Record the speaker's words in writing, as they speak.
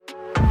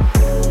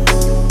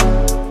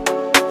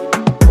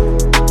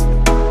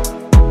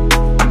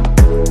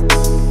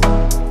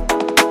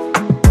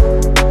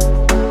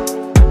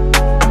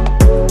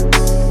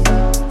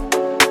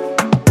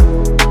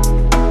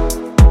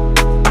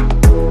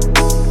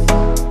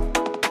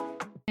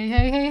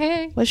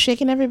What's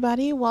shaking,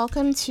 everybody?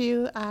 Welcome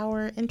to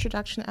our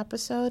introduction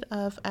episode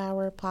of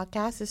our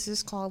podcast. This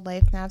is called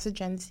Life Now to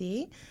Gen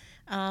Z.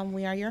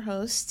 We are your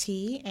hosts,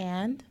 T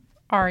and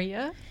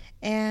Aria.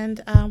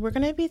 And we're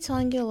going to be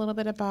telling you a little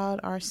bit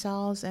about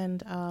ourselves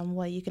and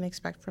what you can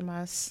expect from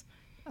us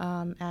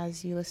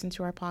as you listen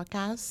to our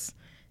podcasts.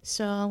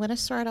 So I'm going to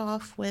start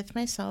off with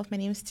myself. My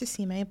name is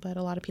Tessime, but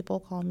a lot of people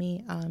call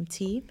me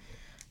T.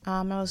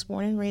 I was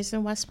born and raised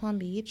in West Palm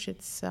Beach.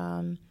 It's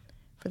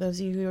for those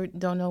of you who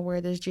don't know where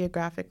it is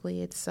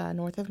geographically, it's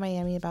north of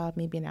Miami, about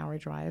maybe an hour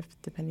drive,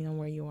 depending on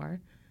where you are.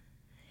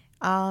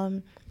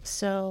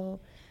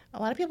 So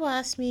a lot of people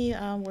ask me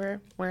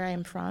where I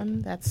am from.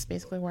 That's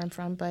basically where I'm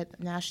from. But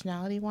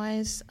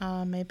nationality-wise,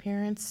 my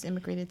parents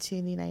immigrated to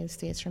the United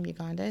States from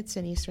Uganda. It's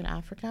in Eastern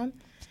Africa.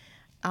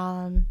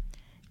 I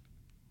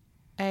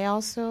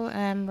also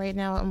am, right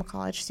now, I'm a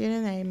college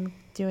student. I'm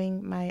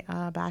doing my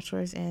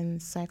bachelor's in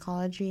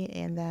psychology,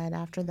 and then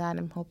after that,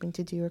 I'm hoping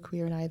to do a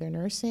career in either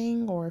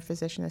nursing or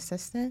physician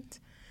assistant.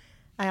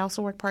 I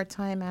also work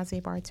part-time as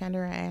a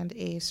bartender and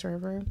a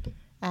server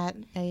at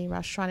a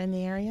restaurant in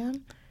the area.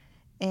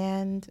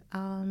 And,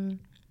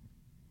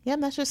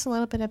 that's just a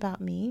little bit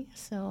about me.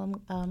 So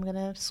I'm going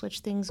to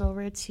switch things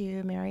over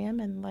to Miriam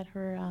and let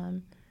her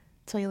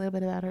tell you a little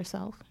bit about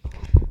herself.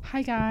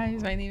 Hi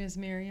guys, my name is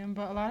Miriam,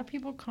 but a lot of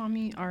people call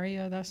me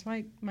Aria. That's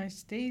like my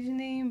stage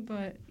name,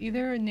 but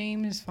either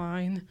name is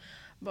fine.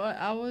 But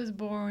I was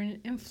born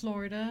in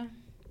Florida,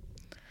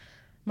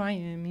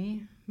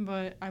 Miami,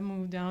 but I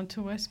moved down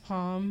to West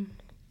Palm.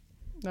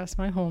 That's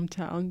my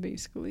hometown,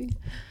 basically.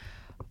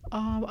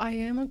 I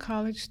am a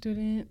college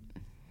student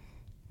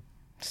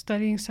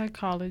studying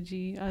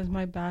psychology as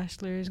my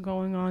bachelor's,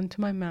 going on to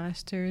my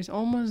master's.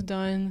 Almost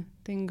done,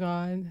 thank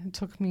God. It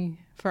took me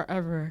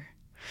forever.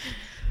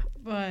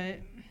 But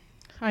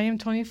I am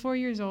 24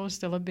 years old,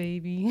 still a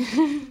baby.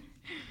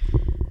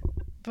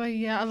 But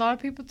yeah, a lot of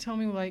people tell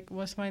me, like,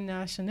 what's my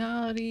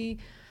nationality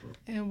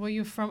and where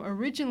you're from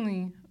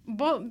originally.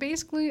 But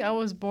basically, I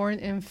was born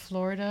in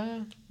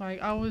Florida.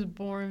 Like, I was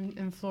born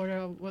in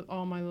Florida with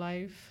all my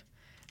life.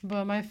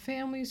 But my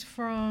family's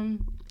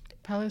from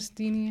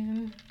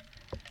Palestinian.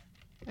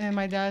 And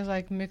my dad's,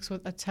 like, mixed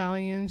with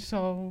Italian.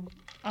 So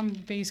I'm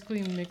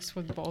basically mixed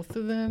with both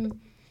of them.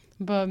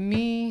 But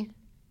me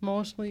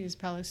mostly is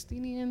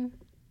Palestinian.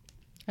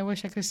 I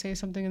wish I could say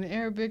something in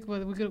Arabic,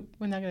 but we're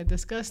not going to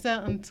discuss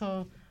that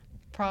until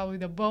probably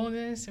the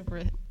bonus if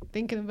we're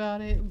thinking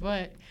about it.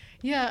 But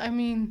yeah, I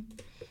mean,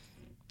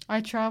 I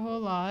travel a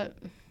lot.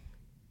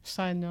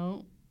 Side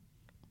note.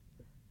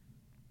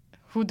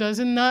 Who does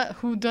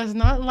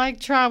not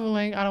like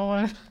traveling? I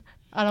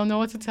don't know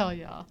what to tell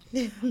y'all.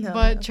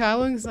 But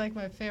traveling is like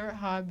my favorite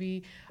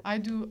hobby.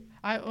 I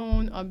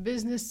own a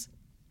business,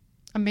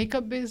 a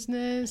makeup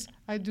business.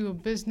 I do a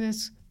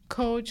business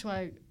coach,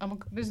 like I'm a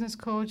business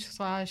coach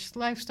 /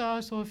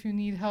 lifestyle. So if you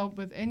need help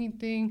with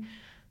anything,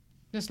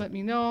 just let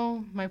me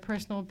know. My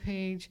personal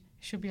page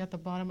should be at the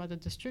bottom of the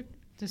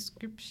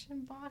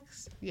description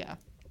box. Yeah.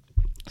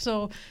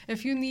 So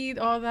if you need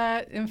all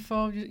that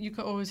info, you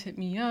could always hit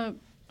me up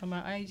on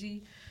my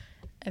IG.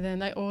 And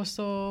then I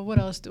also, what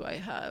else do I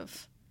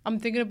have? I'm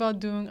thinking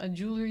about doing a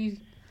jewelry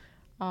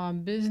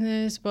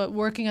business, but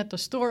working at the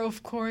store,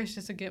 of course,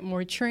 just to get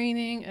more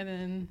training. And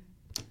then,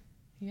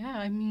 yeah,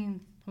 I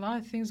mean, a lot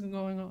of things are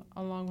going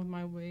along with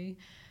my way.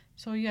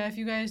 So, yeah, if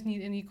you guys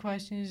need any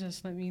questions,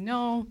 just let me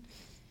know.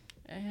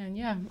 And,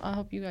 yeah, I'll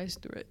help you guys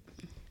through it.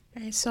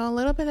 All right, so a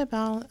little bit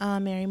about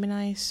Miriam and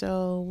I.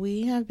 So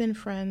we have been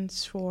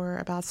friends for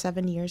about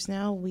 7 years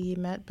now. We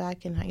met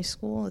back in high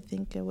school. I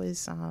think it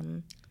was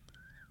on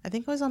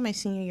my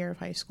senior year of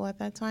high school at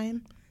that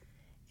time.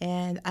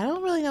 And I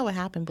don't really know what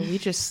happened, but we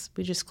just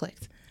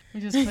clicked.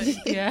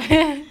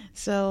 Yeah.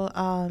 So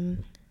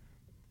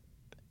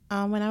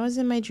when I was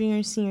in my junior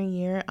and senior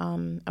year,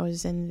 I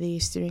was in the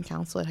student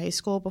council at high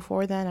school.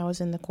 Before then, I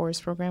was in the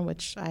chorus program,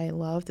 which I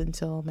loved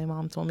until my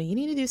mom told me, you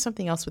need to do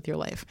something else with your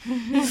life.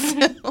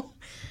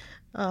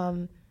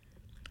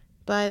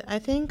 But I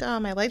think I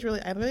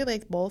really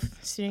liked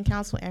both student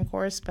council and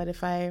chorus, but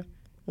if I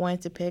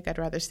wanted to pick, I'd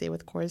rather stay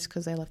with chorus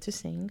because I love to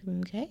sing,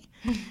 okay?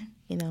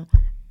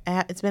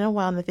 It's been a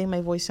while, and I think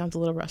my voice sounds a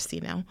little rusty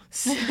now.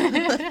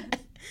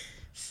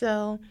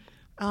 So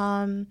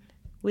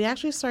we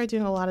actually started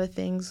doing a lot of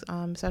things,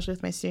 especially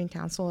with my student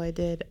council. I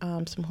did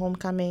some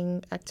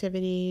homecoming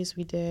activities.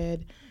 We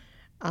did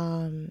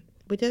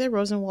a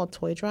Rosenwald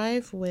toy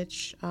drive,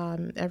 which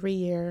every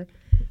year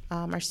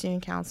our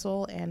student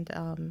council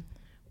and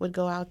would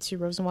go out to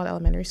Rosenwald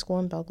Elementary School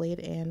in Belglade,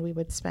 and we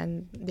would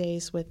spend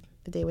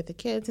the day with the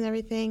kids and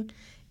everything.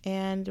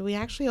 And we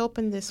actually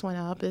opened this one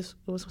up. It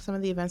was some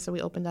of the events that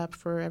we opened up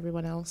for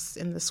everyone else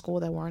in the school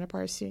that weren't a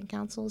part of student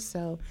council.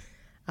 So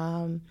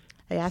I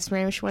asked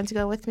Miriam if she wanted to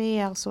go with me.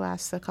 I also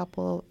asked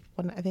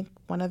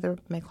one of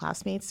my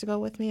classmates to go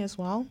with me as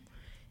well.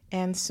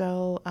 And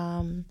so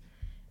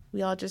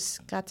we all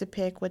just got to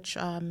pick which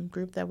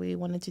group that we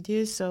wanted to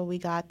do. So we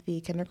got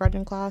the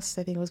kindergarten class.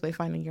 I think it was my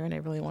final year, and I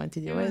really wanted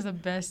to do it. It was the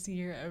best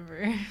year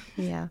ever.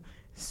 Yeah.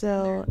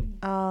 So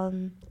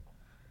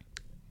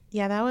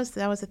Yeah, that was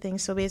the thing.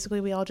 So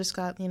basically, we all just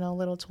got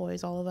little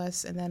toys, all of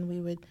us, and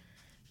then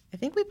I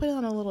think we put it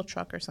on a little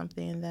truck or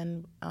something, and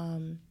then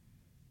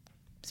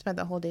spent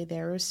the whole day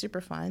there. It was super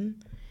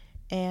fun,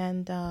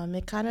 and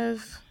it kind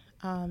of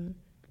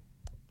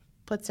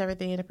puts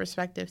everything into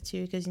perspective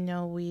too, because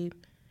we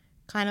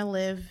kind of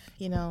live,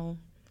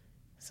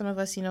 some of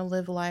us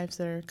live lives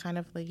that are kind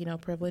of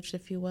like privileged,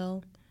 if you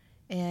will,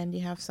 and you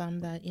have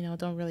some that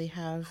don't really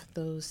have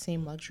those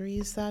same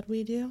luxuries that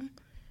we do.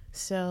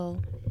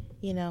 So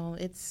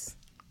it's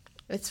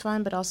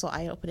fun, but also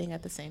eye-opening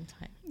at the same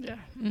time. Yeah.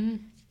 Mm-hmm.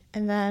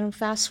 And then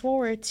fast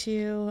forward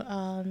to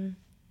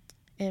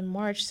in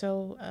March,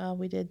 so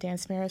we did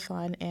Dance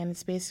Marathon, and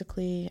it's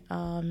basically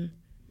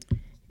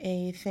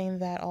a thing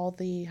that all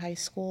the high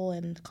school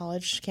and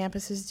college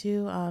campuses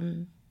do.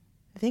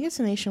 I think it's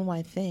a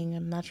nationwide thing.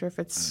 I'm not sure if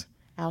it's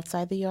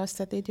outside the U.S.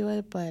 that they do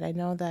it, but I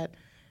know that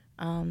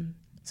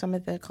some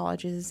of the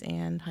colleges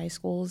and high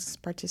schools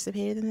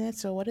participated in it.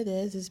 So what it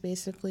is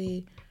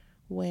basically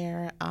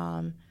where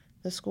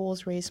the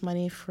schools raise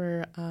money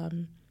for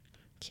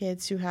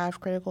kids who have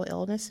critical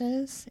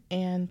illnesses,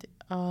 and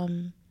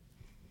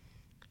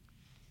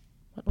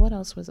what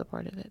else was a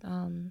part of it?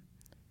 I'm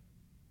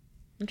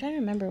trying to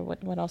remember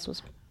what else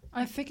was.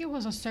 I think it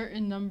was a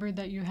certain number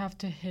that you have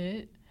to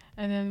hit,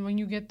 and then when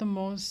you get the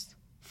most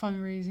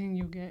fundraising,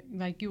 you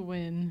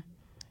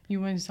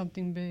win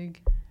something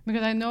big.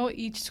 Because I know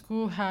each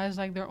school has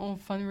like their own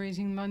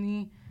fundraising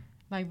money,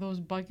 like those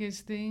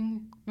buckets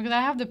thing. Because I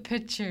have the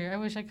picture. I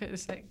wish I could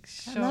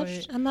show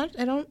it.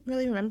 I don't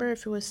really remember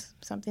if it was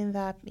something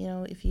that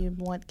if you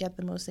get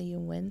the most, that you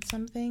win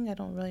something. I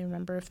don't really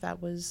remember if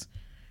that was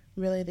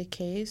really the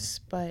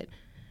case, but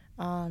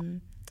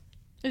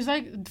it's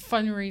like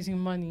fundraising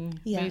money,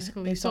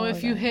 basically. So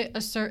if you hit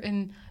a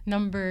certain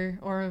number,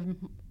 or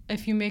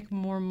if you make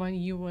more money,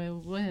 you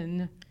will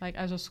win, like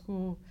as a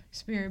school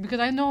spirit. Because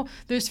I know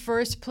there's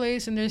first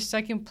place and there's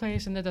second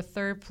place and there's a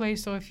third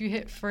place. So if you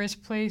hit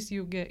first place,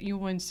 you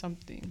win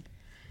something.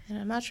 And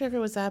I'm not sure if it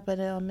was that, but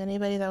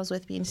anybody that was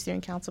with me in steering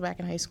council back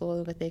in high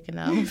school, but they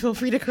can feel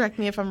free to correct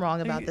me if I'm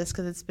wrong about this,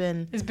 because it's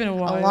been a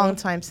while. A long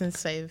time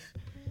since I've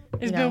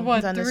been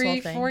what,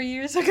 3-4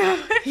 years ago.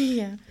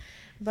 Yeah.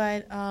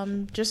 But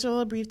just a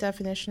little brief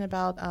definition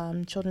about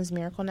Children's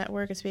Miracle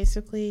Network. It's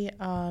basically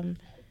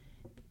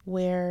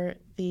where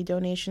the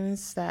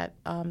donations that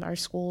our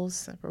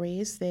schools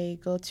raise, they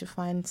go to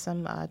fund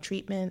some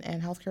treatment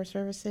and healthcare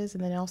services,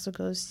 and then it also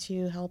goes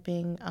to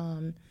helping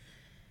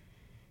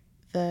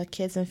the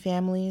kids and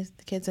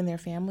their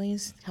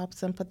families, helps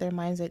them put their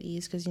minds at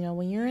ease. Because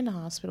when you're in the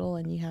hospital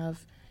and you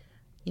have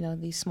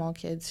these small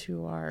kids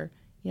who are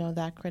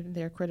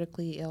they're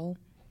critically ill,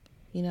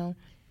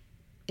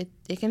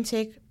 it can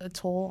take a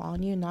toll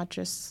on you, not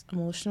just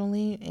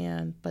emotionally,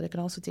 but it can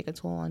also take a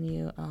toll on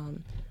you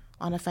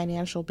on a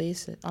financial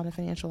basis, on a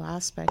financial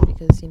aspect,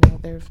 because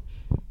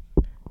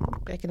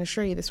I can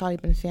assure you there's probably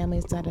been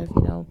families that have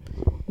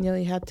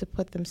nearly had to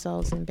put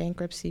themselves in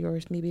bankruptcy, or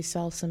maybe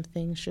sell some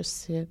things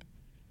just to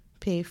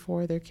pay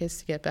for their kids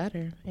to get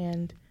better.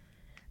 And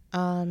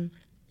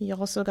you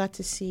also got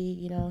to see,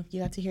 you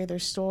got to hear their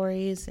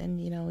stories, and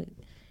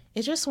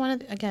it's just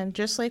again,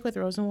 just like with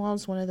Rosenwald,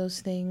 it's one of those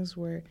things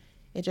where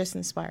it just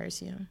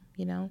inspires you,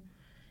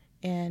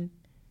 and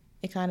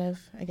it kind of,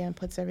 again,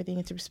 puts everything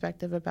into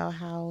perspective about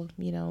how,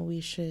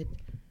 we should,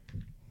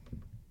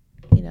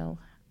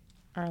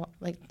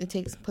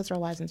 puts our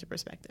lives into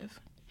perspective.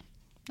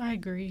 I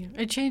agree.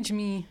 It changed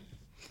me.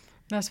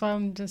 That's why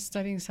I'm just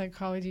studying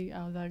psychology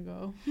as I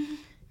go.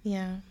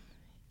 Yeah.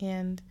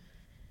 And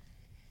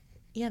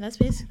yeah, that's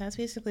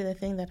basically the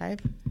thing that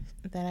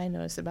I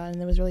noticed about it.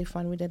 And it was really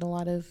fun. We did a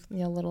lot of,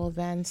 little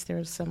events. There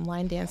was some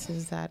line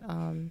dances that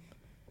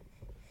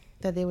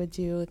they would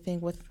do, I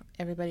think, with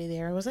everybody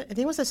there. I think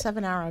it was a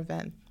 7-hour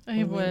event.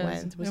 It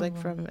was like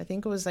from, I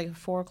think it was like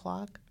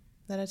 4:00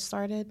 that it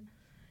started.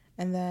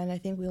 And then I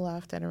think we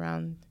left at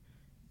around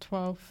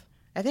 12.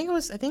 I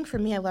think for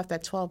me, I left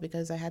at 12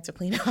 because I had to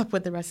clean up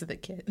with the rest of the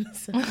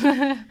kids. So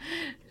I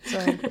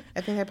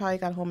think I probably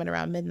got home at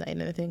around midnight,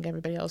 and I think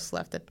everybody else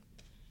left at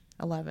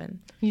 11.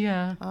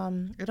 Yeah.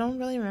 I don't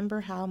really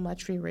remember how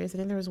much we raised. I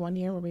think there was one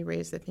year where we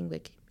raised, I think,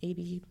 like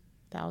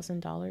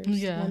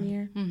 $80,000 one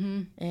year.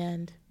 Mm-hmm.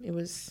 And it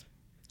was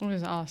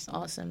awesome.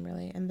 Awesome,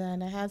 really. And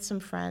then I had some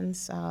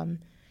friends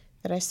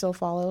that I still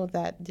follow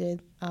that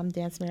did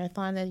Dance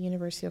Marathon at the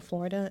University of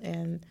Florida,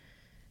 and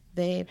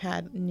they've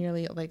had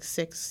nearly like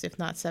 6, if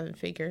not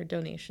 7-figure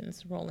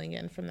donations rolling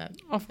in from that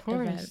Of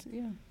course, event.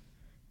 yeah.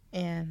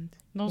 And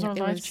those are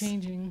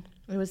life-changing.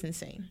 It was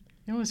insane.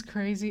 It was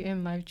crazy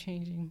and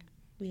life-changing,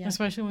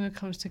 especially when it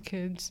comes to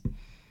kids.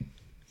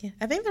 Yeah,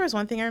 I think there was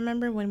one thing I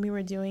remember when we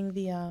were doing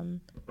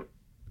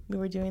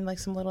like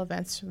some little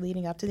events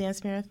leading up to the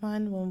Dance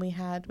Marathon, when we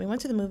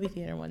went to the movie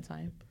theater one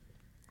time,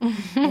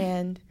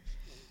 and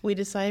we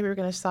decided we were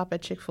going to stop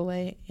at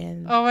Chick-fil-A.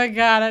 And oh my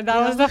God,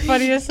 that was the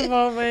funniest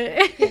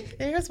moment.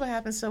 Here's what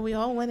happened. So we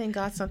all went and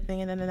got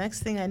something, and then the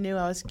next thing I knew,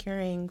 I was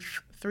carrying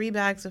 3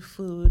 bags of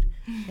food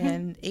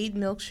and 8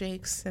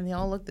 milkshakes, and they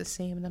all looked the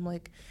same. And I'm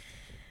like,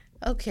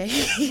 Okay.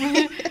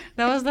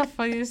 That was the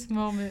funniest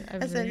moment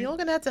ever. I said, you're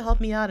going to have to help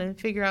me out and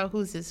figure out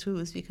whose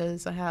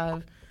because I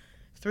have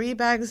 3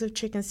 bags of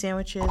chicken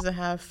sandwiches. I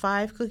have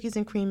 5 cookies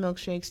and cream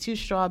milkshakes, 2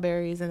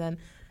 strawberries, and then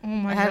oh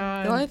my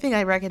God. The only thing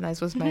I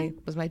recognized was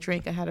my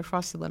drink. I had a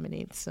frosted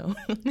lemonade. So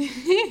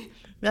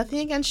nothing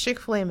against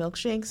Chick-fil-A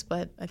milkshakes,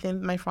 but I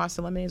think my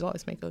frosted lemonade is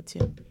always my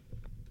go-to.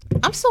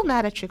 I'm so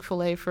mad at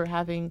Chick-fil-A for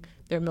having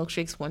their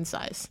milkshakes one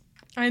size.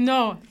 I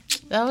know.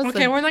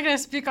 Okay, we're not gonna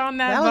speak on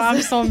that, but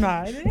I'm so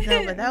mad.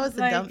 No, but that was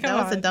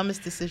the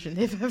dumbest decision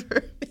they've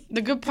ever made.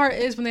 The good part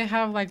is when they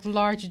have like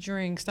large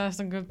drinks. That's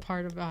the good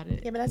part about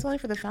it. Yeah, but that's only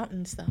for the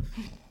fountain stuff.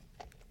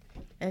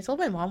 And I told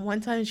my mom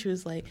one time, she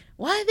was like,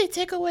 "Why did they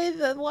take away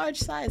the large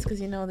size?" Because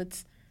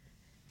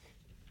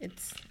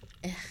it's.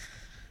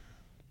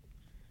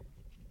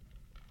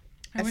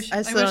 I wish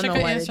I could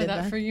answer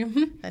that for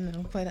you. I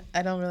know, but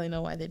I don't really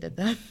know why they did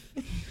that.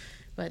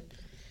 But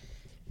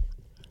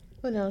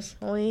who knows?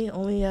 Only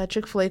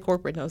Chick-fil-A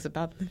corporate knows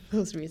about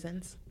those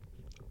reasons.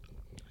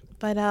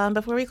 But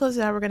before we close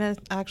it out, we're going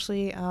to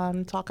actually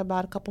talk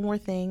about a couple more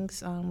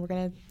things. We're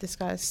going to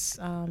discuss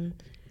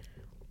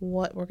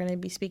what we're going to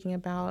be speaking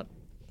about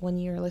when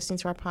you're listening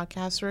to our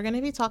podcast. So we're going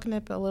to be talking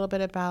a little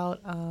bit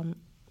about a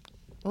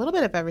little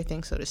bit of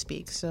everything, so to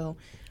speak. So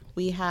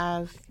we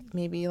have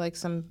maybe like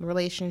some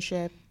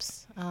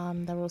relationships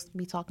that we'll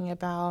be talking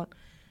about,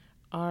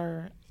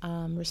 our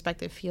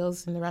respective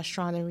fields in the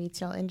restaurant and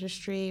retail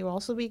industry. We'll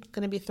also be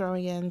going to be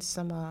throwing in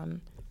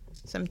some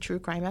true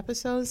crime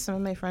episodes. Some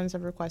of my friends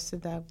have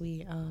requested that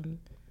we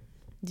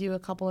do a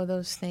couple of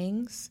those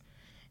things.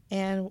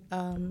 And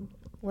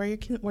where you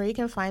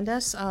can find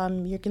us,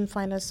 you can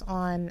find us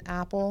on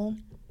Apple,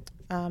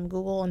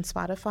 Google, and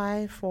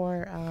Spotify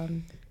for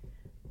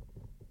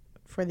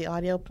the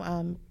audio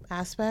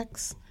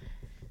aspects.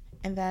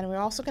 And then we're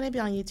also going to be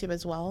on YouTube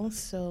as well,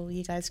 so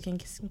you guys can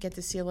get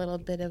to see a little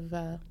bit of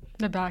the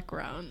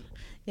background.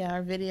 Yeah,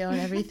 our video and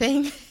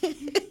everything.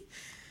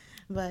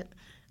 But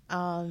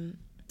and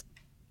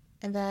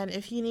then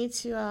if you need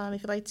to,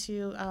 if you'd like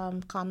to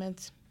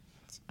comment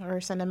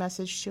or send a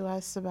message to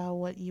us about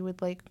what you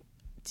would like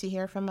to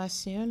hear from us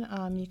soon,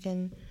 you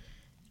can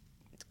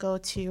go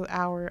to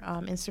our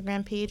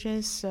Instagram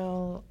pages.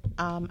 So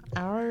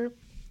our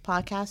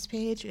podcast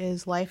page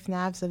is Life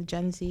Navs of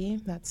Gen Z.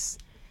 That's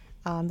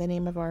the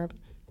name of our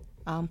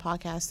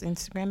podcast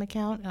Instagram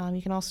account.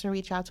 You can also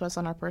reach out to us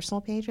on our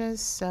personal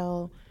pages.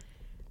 So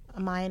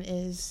mine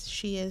is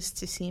She Is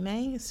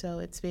Tisime. So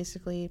it's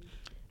basically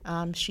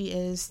She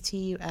Is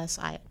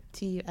TUSIIME.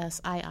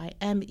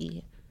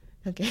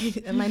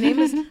 Okay, and my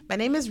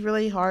name is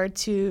really hard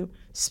to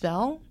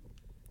spell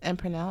and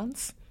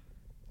pronounce.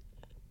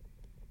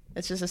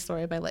 It's just a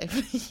story of my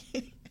life.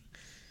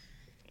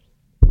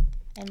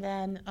 And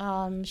then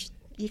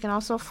you can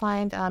also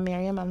find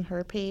Miriam on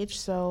her page.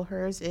 So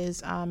hers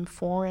is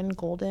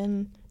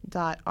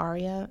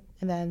foreigngolden.aria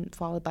and then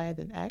followed by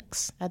the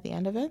X at the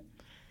end of it.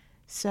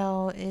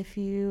 So if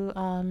you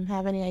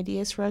have any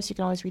ideas for us, you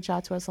can always reach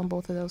out to us on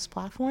both of those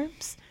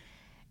platforms.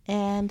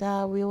 And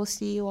we will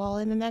see you all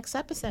in the next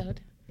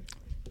episode.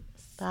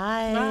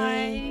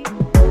 Bye.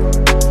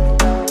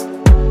 Bye.